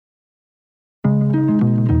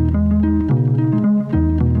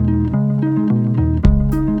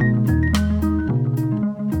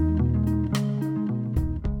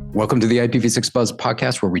Welcome to the IPv6 Buzz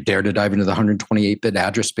podcast, where we dare to dive into the 128-bit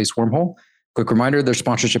address space wormhole. Quick reminder, there's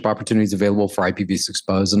sponsorship opportunities available for IPv6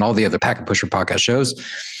 Buzz and all the other Packet Pusher podcast shows.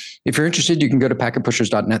 If you're interested, you can go to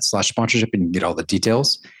packetpushers.net/sponsorship and you can get all the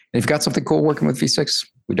details. And if you've got something cool working with V6,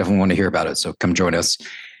 we definitely want to hear about it. So come join us.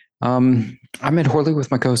 I'm Ed Horley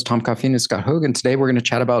with my co-host Tom Coffin and Scott Hogan. Today we're going to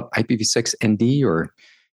chat about IPv6 ND, or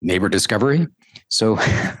neighbor discovery. So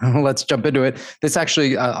let's jump into it. This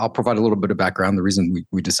actually, I'll provide a little bit of background. The reason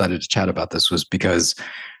we decided to chat about this was because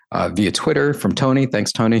via Twitter from Tony.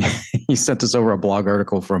 Thanks, Tony. He sent us over a blog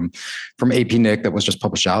article from APNIC that was just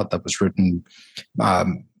published out, that was written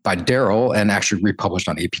by Daryl and actually republished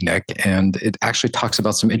on APNIC. And it actually talks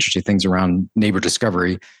about some interesting things around neighbor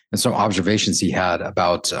discovery and some observations he had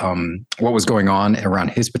about what was going on around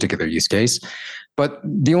his particular use case. But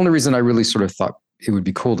the only reason I really sort of thought it would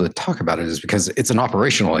be cool to talk about it is because it's an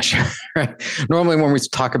operational issue, right? Normally when we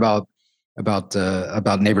talk about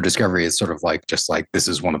neighbor discovery, it's sort of like, just like, this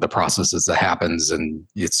is one of the processes that happens and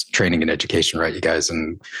it's training and education, right, you guys?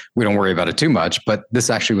 And we don't worry about it too much, but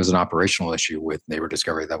this actually was an operational issue with neighbor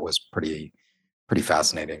discovery that was pretty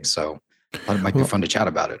fascinating. So I thought it might be fun to chat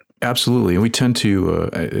about it. Absolutely. And we tend to,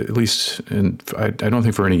 at least, and I don't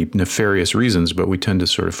think for any nefarious reasons, but we tend to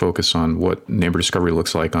sort of focus on what neighbor discovery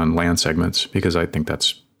looks like on LAN segments, because I think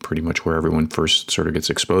that's pretty much where everyone first sort of gets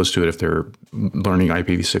exposed to it if they're learning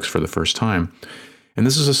IPv6 for the first time. And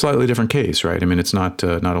this is a slightly different case, right? I mean, it's not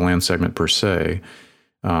a LAN segment per se,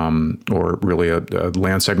 or really a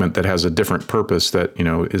LAN segment that has a different purpose that,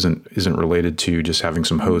 isn't related to just having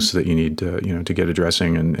some hosts that you need to, to get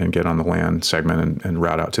addressing and get on the LAN segment and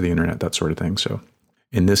route out to the internet, that sort of thing. So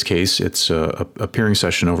in this case, it's a peering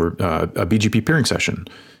session over a BGP peering session.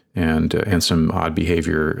 And some odd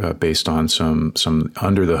behavior based on some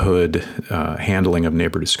under the hood handling of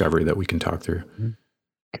neighbor discovery that we can talk through.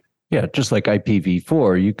 Yeah, just like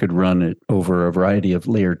IPv4, you could run it over a variety of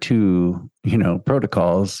layer 2,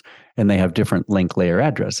 protocols, and they have different link layer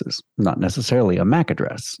addresses, not necessarily a MAC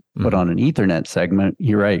address. Mm-hmm. But on an Ethernet segment,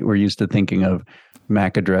 you're right, we're used to thinking of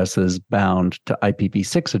MAC addresses bound to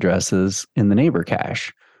IPv6 addresses in the neighbor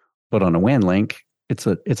cache. But on a WAN link, it's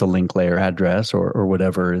a link layer address or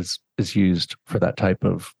whatever is used for that type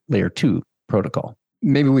of layer 2 protocol.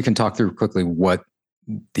 Maybe we can talk through quickly what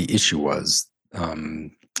the issue was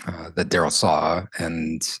that Daryl saw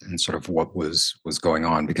and sort of what was going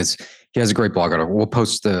on, because he has a great blog article. We'll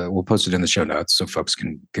post it in the show notes so folks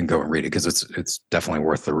can go and read it, because it's definitely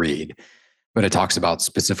worth the read. But it talks about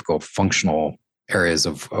specific functional areas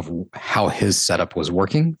of how his setup was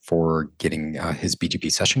working for getting his BGP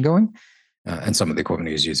session going. And some of the equipment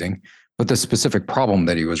he was using. But the specific problem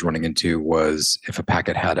that he was running into was if a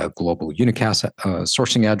packet had a global unicast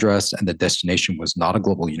sourcing address and the destination was not a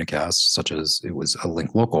global unicast, such as it was a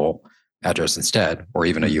link local address instead, or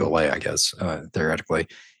even a ULA, I guess, theoretically,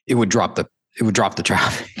 it would drop the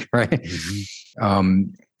traffic, right? Mm-hmm.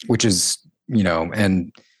 Which is,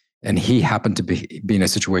 and he happened to be in a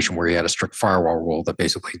situation where he had a strict firewall rule that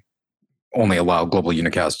basically only allow global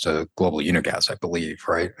unicast to global unicast, I believe,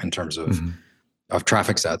 right? In terms of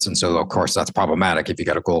traffic sets. And so, of course, that's problematic. If you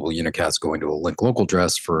got a global unicast going to a link local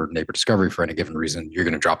address for neighbor discovery for any given reason, you're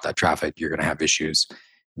going to drop that traffic. You're going to have issues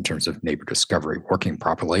in terms of neighbor discovery working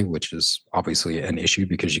properly, which is obviously an issue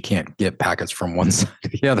because you can't get packets from one side to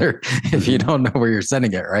the other if you don't know where you're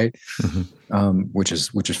sending it, right? Mm-hmm. Which is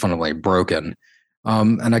fundamentally broken.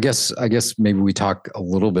 And I guess maybe we talk a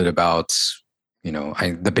little bit about,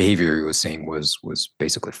 the behavior he was seeing was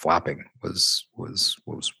basically flapping was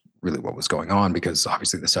really what was going on, because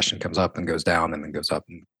obviously the session comes up and goes down and then goes up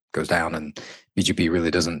and goes down, and BGP really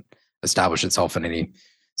doesn't establish itself in any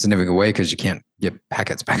significant way because you can't get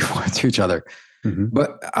packets back and forth to each other. Mm-hmm.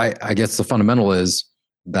 But I guess the fundamental is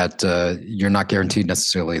that you're not guaranteed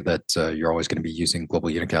necessarily that you're always going to be using global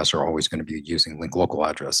unicast or always going to be using link local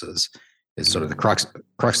addresses. Is sort of the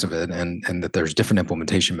crux of it, and that there's different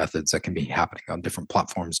implementation methods that can be happening on different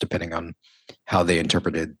platforms depending on how they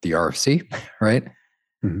interpreted the RFC, right?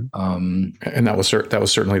 Mm-hmm. And that was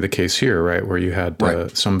certainly the case here, right? Where you had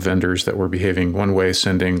some vendors that were behaving one way,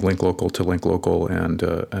 sending link local to link local,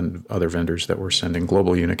 and other vendors that were sending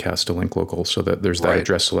global unicast to link local. So that there's that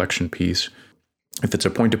address selection piece. If it's a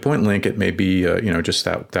point-to-point link, it may be just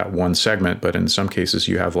that one segment, but in some cases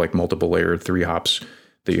you have like multiple layer 3 hops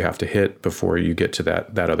that you have to hit before you get to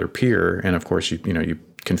that other peer. And of course, you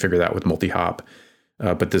configure that with multi-hop.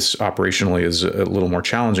 But this operationally is a little more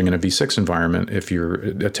challenging in a V6 environment if you're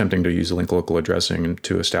attempting to use link local addressing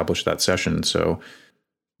to establish that session. So,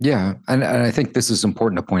 yeah, and I think this is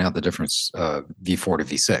important to point out the difference V4 to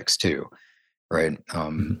V6 too, right?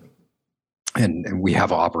 And we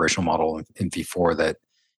have an operational model in V4 that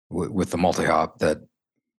with the multi-hop that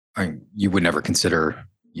you would never consider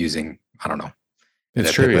using. I don't know.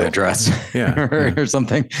 It's trivial. Address or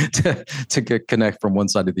something to connect from one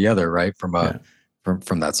side to the other, right? From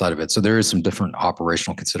that side of it. So there is some different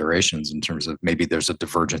operational considerations in terms of maybe there's a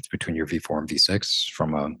divergence between your V4 and V6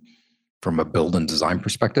 from a build and design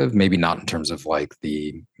perspective. Maybe not in terms of like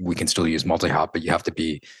we can still use multi-hop, but you have to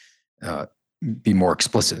be more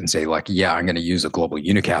explicit and say like, yeah, I'm going to use a global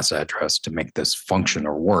unicast address to make this function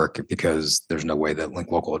or work, because there's no way that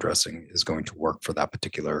link local addressing is going to work for that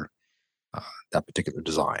particular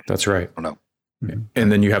design. That's right. I don't know. Mm-hmm.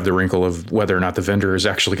 And then you have the wrinkle of whether or not the vendor is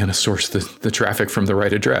actually going to source the traffic from the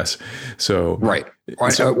right address. So right.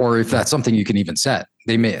 Or if that's something you can even set,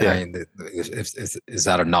 they may. Yeah. I mean, is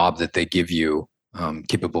that a knob that they give you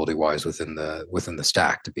capability wise within the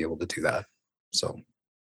stack to be able to do that? So,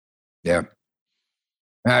 yeah,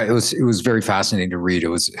 it was very fascinating to read.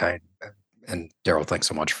 And Daryl, thanks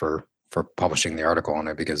so much for publishing the article on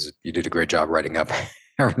it, because you did a great job writing up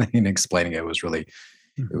everything and explaining it. It was really.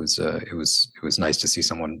 It was nice to see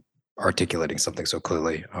someone articulating something so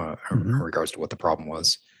clearly in regards to what the problem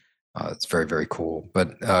was. It's very, very cool.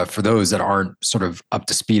 But for those that aren't sort of up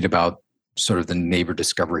to speed about sort of the neighbor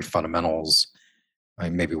discovery fundamentals,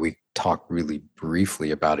 maybe we talk really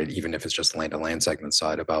briefly about it, even if it's just land-to-land segment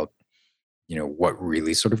side, about what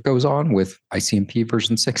really sort of goes on with ICMP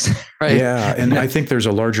version 6, right? Yeah, and I think there's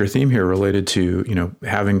a larger theme here related to,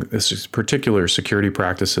 having this particular security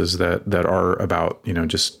practices that are about,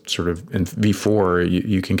 just sort of in V4,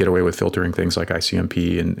 you can get away with filtering things like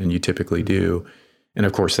ICMP, and you typically do. And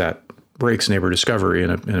of course, that breaks neighbor discovery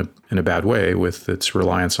in a bad way with its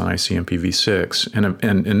reliance on ICMP v6.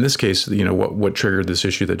 And in this case, what triggered this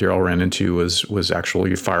issue that Daryl ran into was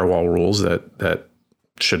actually firewall rules that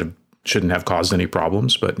shouldn't have caused any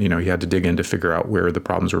problems, but he had to dig in to figure out where the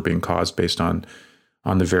problems were being caused based on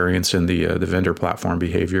the variance in the vendor platform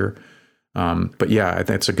behavior. But yeah,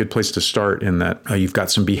 that's a good place to start, in that you've got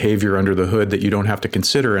some behavior under the hood that you don't have to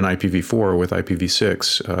consider in IPv4 with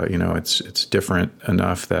IPv6. It's different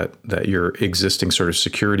enough that your existing sort of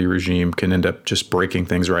security regime can end up just breaking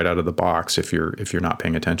things right out of the box if you're not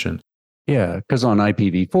paying attention. Yeah, because on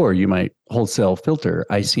IPv4 you might wholesale filter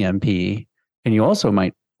ICMP, and you also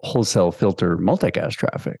might wholesale filter multicast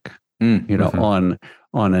traffic,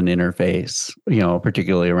 on an interface,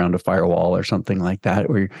 particularly around a firewall or something like that,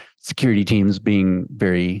 where security teams being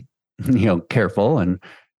very, careful and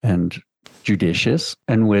judicious.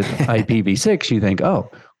 And with IPv6, you think, oh,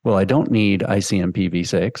 well, I don't need ICMP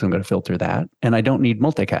v6. I'm going to filter that. And I don't need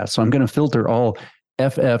multicast. So I'm going to filter all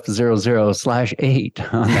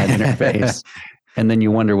FF00/8 on that interface. And then you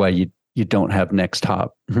wonder why you don't have next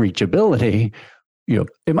hop reachability.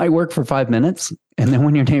 It might work for 5 minutes, and then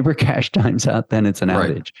when your neighbor cache times out, then it's an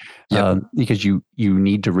outage. Yep. Because you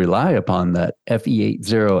need to rely upon that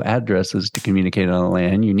FE80 addresses to communicate on the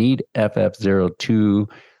LAN. You need FF02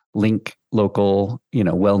 link local,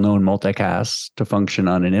 well-known multicasts to function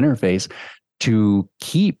on an interface to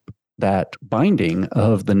keep that binding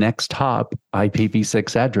of the next hop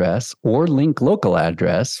IPv6 address or link local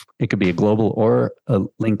address. It could be a global or a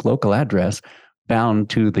link local address bound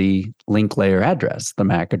to the link layer address, the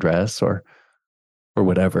MAC address or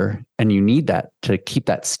whatever. And you need that to keep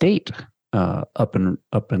that state up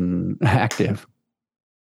and active.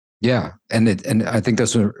 Yeah. And I think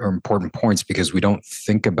those are important points, because we don't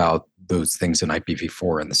think about those things in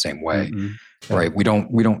IPv4 in the same way, right? We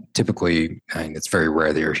don't typically, and it's very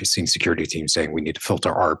rare that you're seeing security teams saying we need to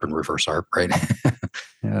filter ARP and reverse ARP, right?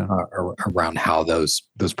 Around how those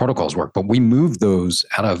protocols work. But we move those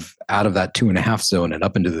out of that 2.5 zone and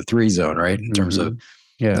up into the 3 zone, right? In terms of,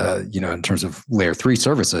 in terms of layer 3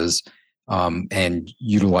 services, and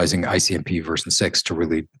utilizing ICMP version 6 to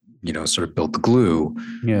really, sort of build the glue.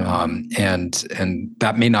 And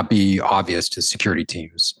that may not be obvious to security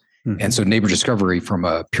teams. And so neighbor discovery from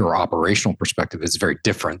a pure operational perspective is very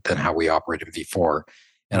different than how we operate in V4.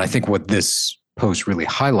 And I think what this post really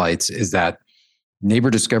highlights is that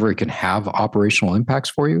neighbor discovery can have operational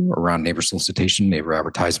impacts for you around neighbor solicitation, neighbor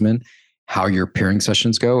advertisement, how your peering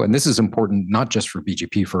sessions go. And this is important not just for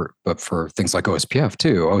BGP, but for things like OSPF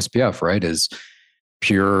too. OSPF, right, is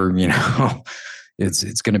pure,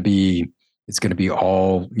 it's going to be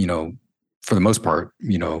all, for the most part,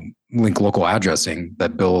 link local addressing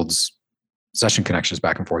that builds session connections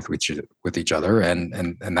back and forth with each other.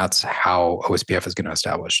 And that's how OSPF is going to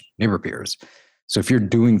establish neighbor peers. So if you're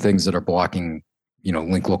doing things that are blocking,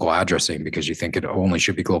 link local addressing because you think it only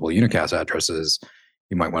should be global unicast addresses,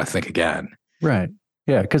 you might want to think again. Right.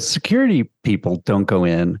 Yeah. Because security people don't go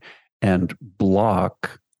in and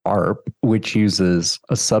block ARP, which uses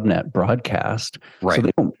a subnet broadcast. Right.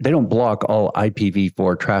 So they don't block all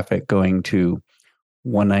IPv4 traffic going to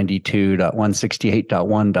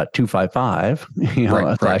 192.168.1.255,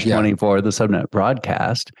 Right, slash yeah. 24, the subnet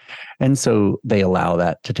broadcast. And so they allow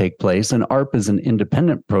that to take place. And ARP is an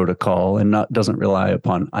independent protocol and doesn't rely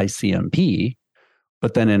upon ICMP.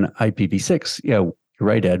 But then in IPv6, yeah, you're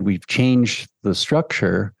right, Ed, we've changed the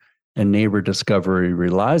structure, and neighbor discovery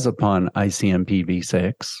relies upon ICMP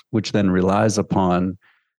v6, which then relies upon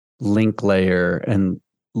link layer and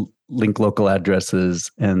link local addresses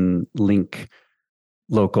and link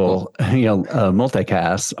local,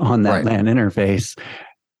 multicast on that LAN interface.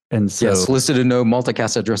 And so, solicited node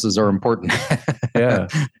multicast addresses are important. yeah,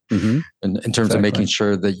 in terms of making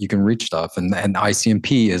sure that you can reach stuff, and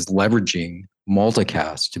ICMP is leveraging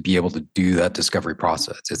multicast to be able to do that discovery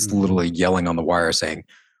process. It's literally yelling on the wire saying,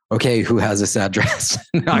 okay, who has this address?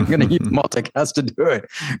 I'm going to use multicast to do it,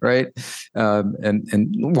 right?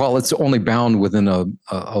 And while it's only bound within a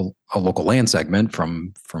local LAN segment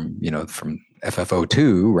from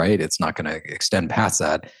FFO2, right? It's not going to extend past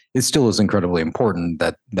that. It still is incredibly important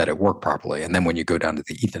that it work properly. And then when you go down to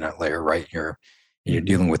the Ethernet layer, right, you're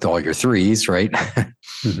dealing with all your threes, right? I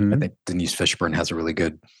think Denise Fishburne has a really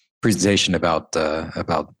good presentation about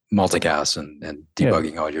multicast and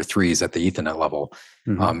debugging all your threes at the Ethernet level.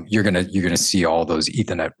 You're gonna see all those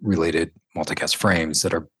Ethernet related multicast frames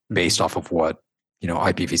that are based off of what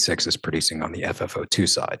IPv6 is producing on the FFO2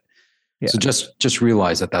 side. Yeah. So just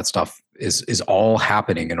realize that stuff is all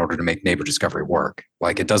happening in order to make neighbor discovery work.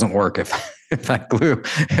 Like, it doesn't work if that glue,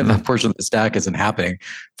 if that portion of the stack isn't happening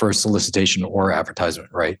for solicitation or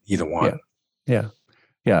advertisement, right? Either one. Yeah.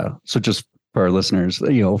 So just for our listeners,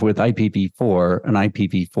 with IPv4, an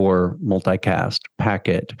IPv4 multicast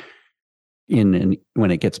packet when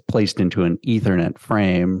it gets placed into an Ethernet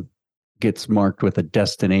frame, gets marked with a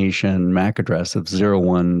destination MAC address of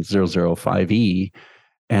 01005E,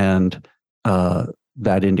 and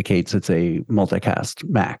that indicates it's a multicast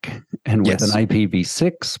MAC. And with an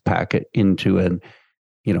IPv6 packet into an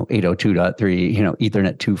 802.3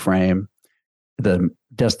 Ethernet 2 frame, the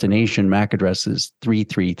destination MAC address is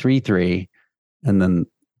 3333, and then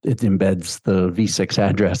it embeds the v6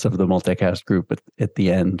 address of the multicast group at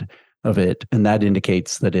the end of it, and that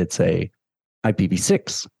indicates that it's a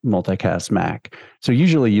IPv6 multicast MAC. So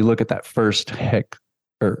usually you look at that first hex,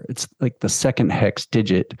 or it's like the second hex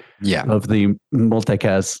digit of the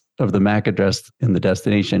multicast of the MAC address in the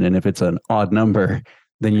destination, and if it's an odd number,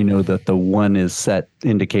 then you know that the one is set,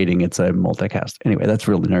 indicating it's a multicast. Anyway, that's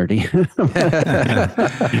really nerdy.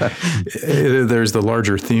 There's the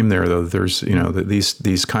larger theme there, though. There's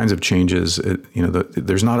these kinds of changes.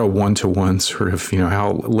 There's not a one-to-one sort of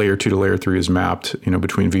how layer 2 to layer 3 is mapped.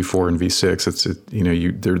 Between v4 and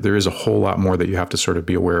v6. There is a whole lot more that you have to sort of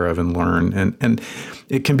be aware of and learn, and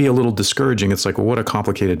it can be a little discouraging. It's like, well, what a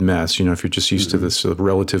complicated mess. If you're just used to this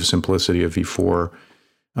relative simplicity of v4.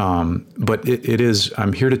 But it is,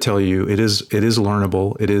 I'm here to tell you, it is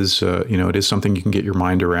learnable. It is, it is something you can get your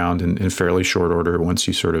mind around in fairly short order once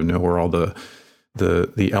you sort of know where all the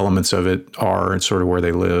elements of it are and sort of where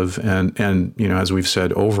they live. And as we've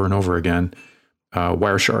said over and over again,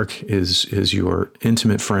 Wireshark is your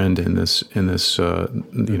intimate friend in this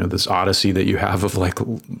this odyssey that you have of like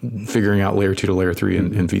figuring out layer 2 to layer 3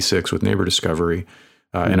 in v6 with neighbor discovery.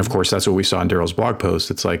 And of course, that's what we saw in Daryl's blog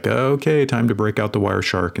post. It's like, okay, time to break out the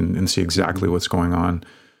Wireshark and see exactly what's going on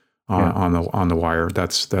the wire.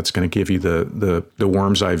 That's going to give you the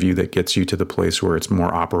worm's eye view that gets you to the place where it's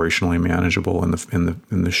more operationally manageable in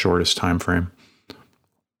the shortest time frame.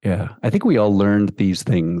 Yeah, I think we all learned these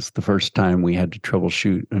things the first time we had to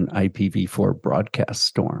troubleshoot an IPv4 broadcast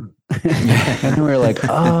storm. And we were like,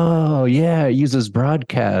 oh, yeah, it uses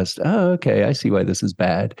broadcast. Oh, okay, I see why this is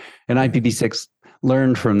bad. And IPv6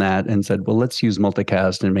 learned from that and said, well, let's use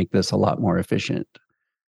multicast and make this a lot more efficient.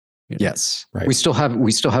 Yes, right. We still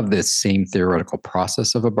have this same theoretical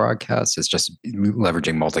process of a broadcast. It's just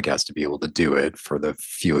leveraging multicast to be able to do it for the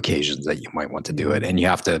few occasions that you might want to do it. And you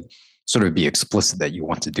have to sort of be explicit that you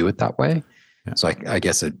want to do it that way. Yeah. So I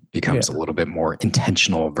guess it becomes a little bit more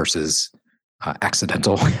intentional versus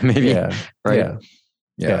accidental, maybe. Yeah. Right.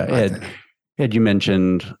 Yeah. Ed, you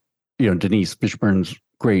mentioned, Denise Fishburne's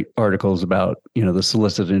great articles about, the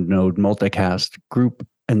solicited node multicast group.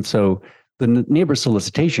 And so the neighbor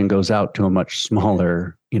solicitation goes out to a much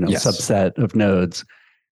smaller, subset of nodes.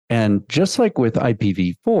 And just like with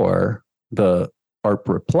IPv4, the ARP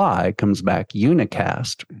reply comes back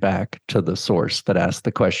unicast back to the source that asked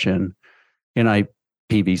the question. In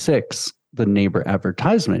IPv6, the neighbor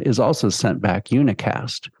advertisement is also sent back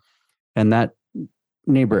unicast. And that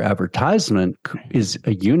neighbor advertisement is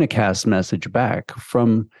a unicast message back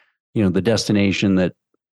from, the destination that,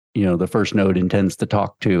 the first node intends to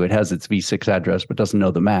talk to. It has its v6 address, but doesn't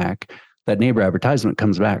know the MAC. That neighbor advertisement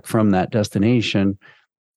comes back from that destination,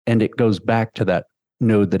 and it goes back to that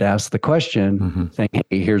node that asked the question, saying,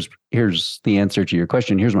 hey, here's the answer to your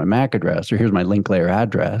question. Here's my MAC address, or here's my link layer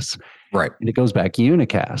address. Right. And it goes back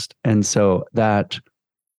unicast. And so that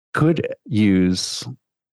could use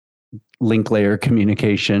link layer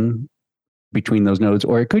communication between those nodes,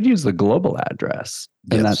 or it could use the global address.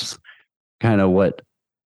 And that's kind of what,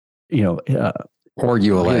 or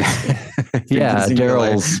ULA. Yeah.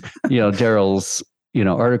 Daryl's,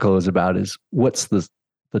 article is about is what's the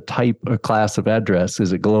type or class of address.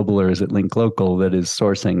 Is it global or is it link local that is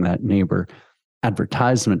sourcing that neighbor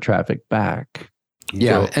advertisement traffic back?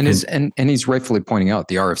 Yeah. And he's rightfully pointing out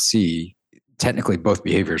the RFC, technically both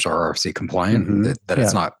behaviors are RFC compliant, that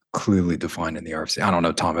it's not clearly defined in the RFC. I don't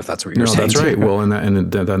know, Tom, if that's what you're saying. No, that's right. Well, and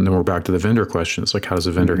then we're back to the vendor question. It's like, how does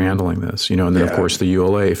the vendor handling this? And then of course the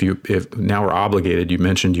ULA, if now we're obligated, you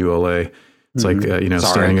mentioned ULA. It's like,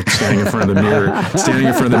 standing in front of the mirror,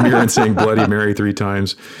 and saying Bloody Mary 3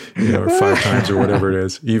 times, or 5 times or whatever it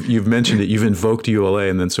is. You've mentioned it. You've invoked ULA,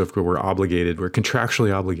 and then so if we're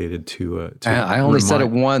contractually obligated to I only said it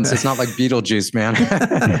once. It's not like Beetlejuice, man.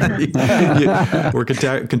 We're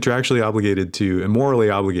contractually obligated to, and morally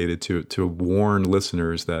obligated to warn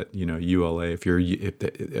listeners that ULA.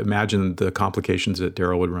 Imagine the complications that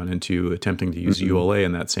Daryl would run into attempting to use ULA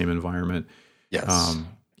in that same environment. Yes.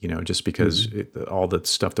 Just because all the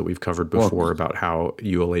stuff that we've covered before about how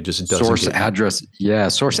ULA just doesn't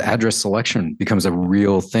source address selection becomes a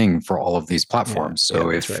real thing for all of these platforms.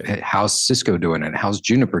 How's Cisco doing it? How's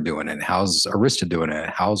Juniper doing it? How's Arista doing it?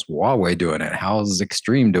 How's Huawei doing it? How's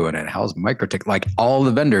Extreme doing it? How's Microtik? Like all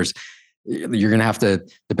the vendors, you're going to have to,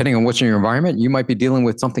 depending on what's in your environment, you might be dealing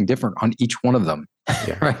with something different on each one of them.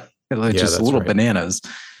 Right. Just little bananas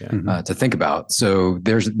to think about. So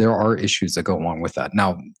there are issues that go along with that.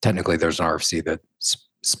 Now, technically, there's an RFC that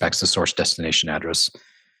specs the source destination address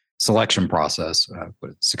selection process,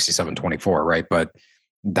 6724, right? But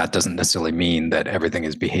that doesn't necessarily mean that everything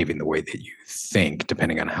is behaving the way that you think,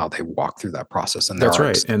 depending on how they walk through that process. And that's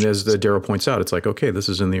right. And as Daryl points out, it's like, okay, this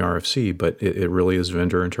is in the RFC, but it really is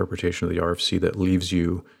vendor interpretation of the RFC that leaves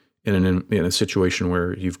you in a situation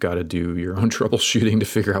where you've got to do your own troubleshooting to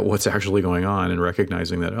figure out what's actually going on, and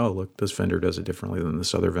recognizing that, oh, look, this vendor does it differently than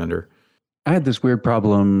this other vendor. I had this weird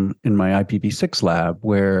problem in my IPv6 lab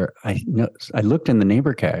where I looked in the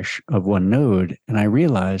neighbor cache of one node and I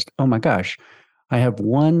realized, oh my gosh, I have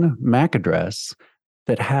one MAC address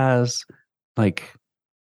that has like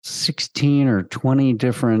 16 or 20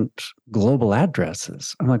 different global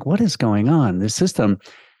addresses. I'm like, what is going on? This system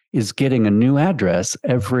is getting a new address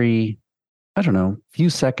every, few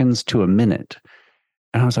seconds to a minute.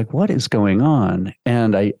 And I was like, what is going on?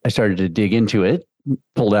 And I started to dig into it,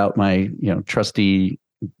 pulled out my, trusty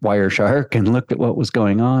Wireshark and looked at what was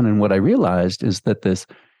going on. And what I realized is that this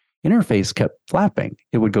interface kept flapping.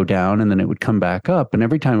 It would go down and then it would come back up. And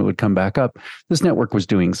every time it would come back up, this network was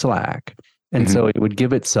doing slack. And so it would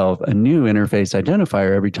give itself a new interface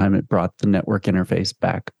identifier every time it brought the network interface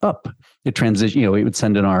back up. It transition, it would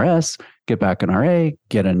send an RS, get back an RA,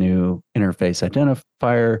 get a new interface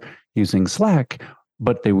identifier using Slack.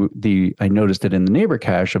 But I noticed that in the neighbor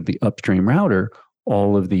cache of the upstream router,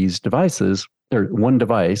 all of these devices, or one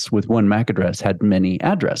device with one MAC address had many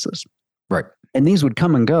addresses. Right. And these would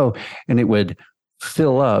come and go, and it would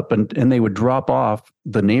fill up and they would drop off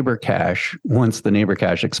the neighbor cache once the neighbor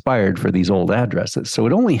cache expired for these old addresses. So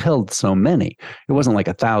it only held so many. It wasn't like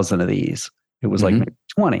 1,000 of these. It was like maybe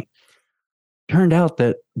 20. Turned out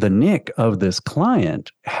that the NIC of this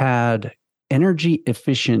client had energy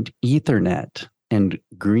efficient Ethernet and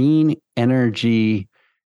green energy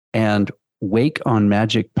and wake on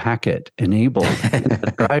magic packet enabled in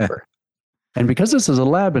the driver. And because this is a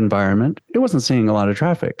lab environment, it wasn't seeing a lot of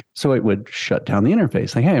traffic. So it would shut down the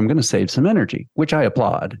interface, like, hey, I'm going to save some energy, which I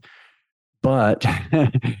applaud. But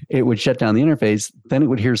it would shut down the interface. Then it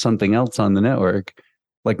would hear something else on the network,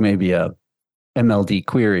 like maybe a MLD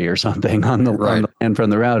query or something on the line from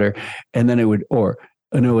the router. And then it would, or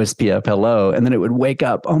an OSPF hello, and then it would wake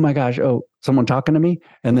up. Oh my gosh, someone talking to me?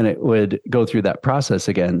 And then it would go through that process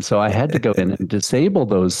again. So I had to go in and disable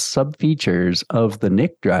those sub features of the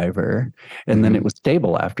NIC driver, and then it was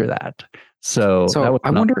stable after that. So that was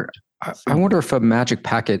I wonder if a magic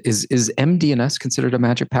packet is MDNS considered a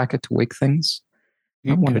magic packet to wake things?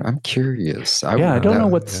 I'm curious. I don't know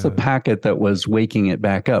what's the packet that was waking it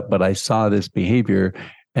back up, but I saw this behavior.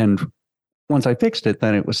 And once I fixed it,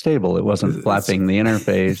 then it was stable. It wasn't flapping the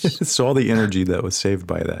interface. So all the energy that was saved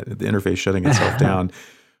by that, the interface shutting itself down,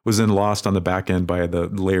 was then lost on the back end by the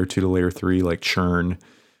layer 2 to layer 3, like churn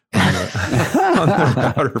on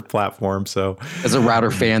the router platform. So as a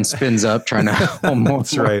router fan spins up trying to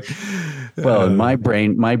almost that's right. Well, my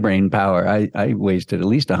brain power, I wasted at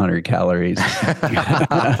least 100 calories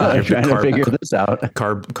trying to figure this out.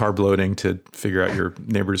 Carb loading to figure out your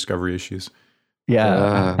neighbor discovery issues.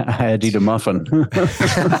 Yeah, I had to eat a muffin.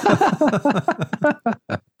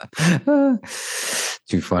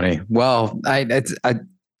 Too funny. Well,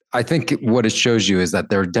 I think what it shows you is that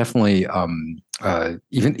there are definitely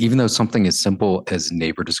even though something as simple as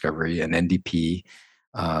neighbor discovery and NDP,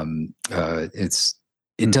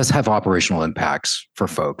 it does have operational impacts for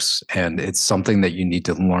folks, and it's something that you need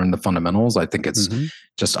to learn the fundamentals. I think it's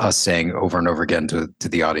just us saying over and over again to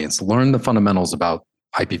the audience, learn the fundamentals about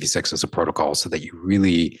IPv6 as a protocol, so that you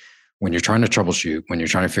really, when you're trying to troubleshoot, when you're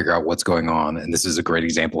trying to figure out what's going on, and this is a great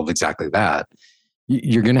example of exactly that,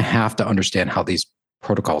 you're going to have to understand how these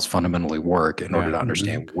protocols fundamentally work in order to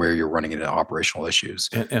understand where you're running into operational issues.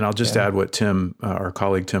 And I'll just add what Tim, our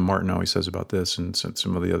colleague Tim Martin, always says about this, and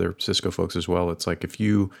some of the other Cisco folks as well. It's like if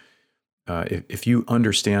you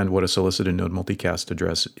understand what a solicited node multicast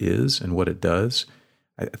address is and what it does,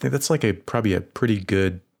 I think that's like probably a pretty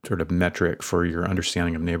good sort of metric for your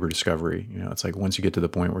understanding of neighbor discovery. It's like once you get to the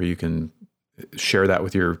point where you can share that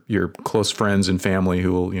with your close friends and family,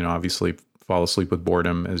 who will obviously fall asleep with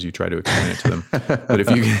boredom as you try to explain it to them. But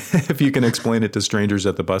if you can explain it to strangers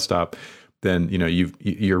at the bus stop, then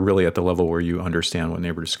you're really at the level where you understand what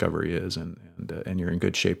neighbor discovery is, and you're in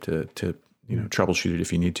good shape to troubleshoot it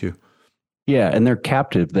if you need to. Yeah, and they're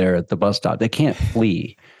captive there at the bus stop. They can't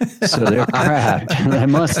flee, so they're trapped. They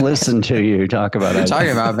must listen to you talk about it. Talking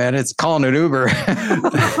about, man, it's calling an Uber.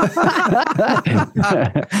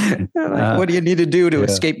 What do you need to do to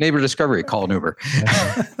escape neighbor discovery? Call an Uber.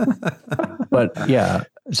 But yeah,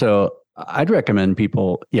 so I'd recommend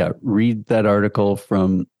people, read that article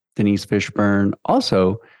from Denise Fishburne.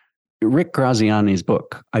 Also, Rick Graziani's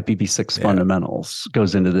book, IPv6 Fundamentals,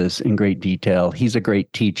 goes into this in great detail. He's a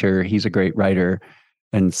great teacher. He's a great writer.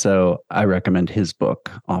 And so I recommend his book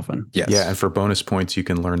often. Yes. Yeah, and for bonus points, you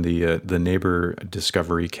can learn the neighbor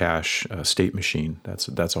discovery cache state machine.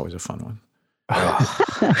 That's always a fun one.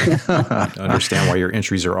 Understand why your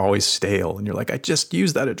entries are always stale. And you're like, I just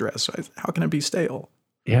used that address. How can it be stale?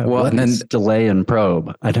 Yeah, well, and then delay and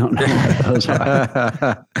probe. I don't know what those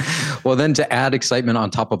are. Well, then to add excitement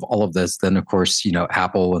on top of all of this, then of course,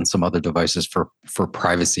 Apple and some other devices for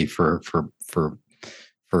privacy, for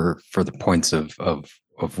the points of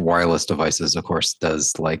wireless devices, of course,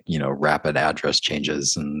 does rapid address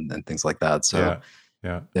changes and things like that. So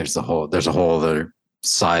there's a whole other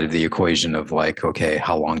side of the equation of okay,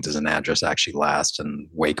 how long does an address actually last, and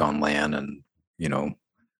wake on LAN, and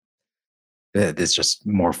it's just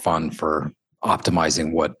more fun for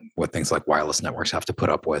optimizing what things like wireless networks have to put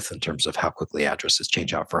up with in terms of how quickly addresses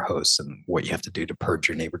change out for hosts, and what you have to do to purge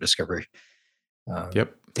your neighbor discovery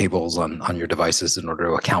tables on your devices in order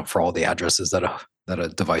to account for all the addresses that a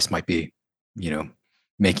device might be,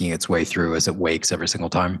 making its way through as it wakes every single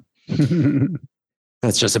time.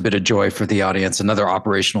 That's just a bit of joy for the audience. Another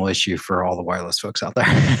operational issue for all the wireless folks out there.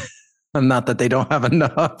 Not that they don't have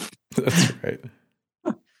enough. That's right.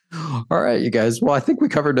 All right, you guys. Well, I think we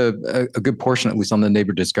covered a good portion, at least on the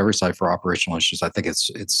neighbor discovery side, for operational issues. I think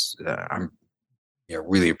I'm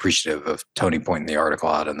really appreciative of Tony pointing the article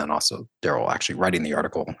out, and then also Daryl actually writing the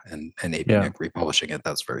article and Nick republishing it.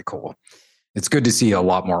 That's very cool. It's good to see a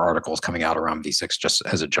lot more articles coming out around V6, just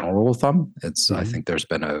as a general rule of thumb. I think there's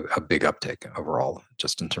been a big uptick overall,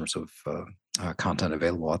 just in terms of content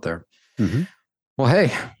available out there. Mm-hmm. Well,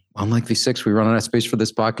 hey, unlike V6, we run out of space for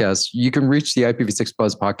this podcast. You can reach the IPv6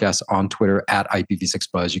 Buzz podcast on Twitter at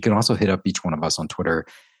IPv6 Buzz. You can also hit up each one of us on Twitter.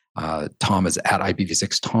 Tom is at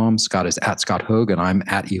IPv6 Tom, Scott is at Scott Hogue, and I'm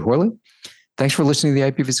at E. Horley. Thanks for listening to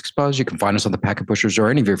the IPv6 Buzz. You can find us on the Packet Pushers or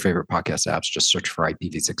any of your favorite podcast apps. Just search for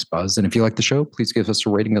IPv6 Buzz. And if you like the show, please give us a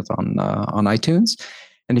rating on iTunes.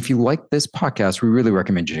 And if you like this podcast, we really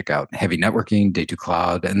recommend you check out Heavy Networking, Day 2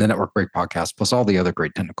 Cloud, and the Network Break podcast, plus all the other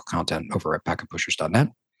great technical content over at packetpushers.net.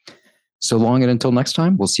 So long, and until next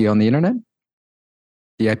time, we'll see you on the internet.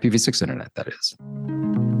 The IPv6 internet, that is.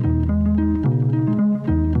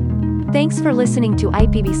 Thanks for listening to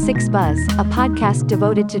IPv6 Buzz, a podcast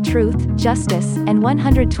devoted to truth, justice, and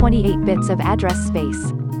 128 bits of address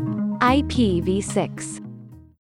space. IPv6.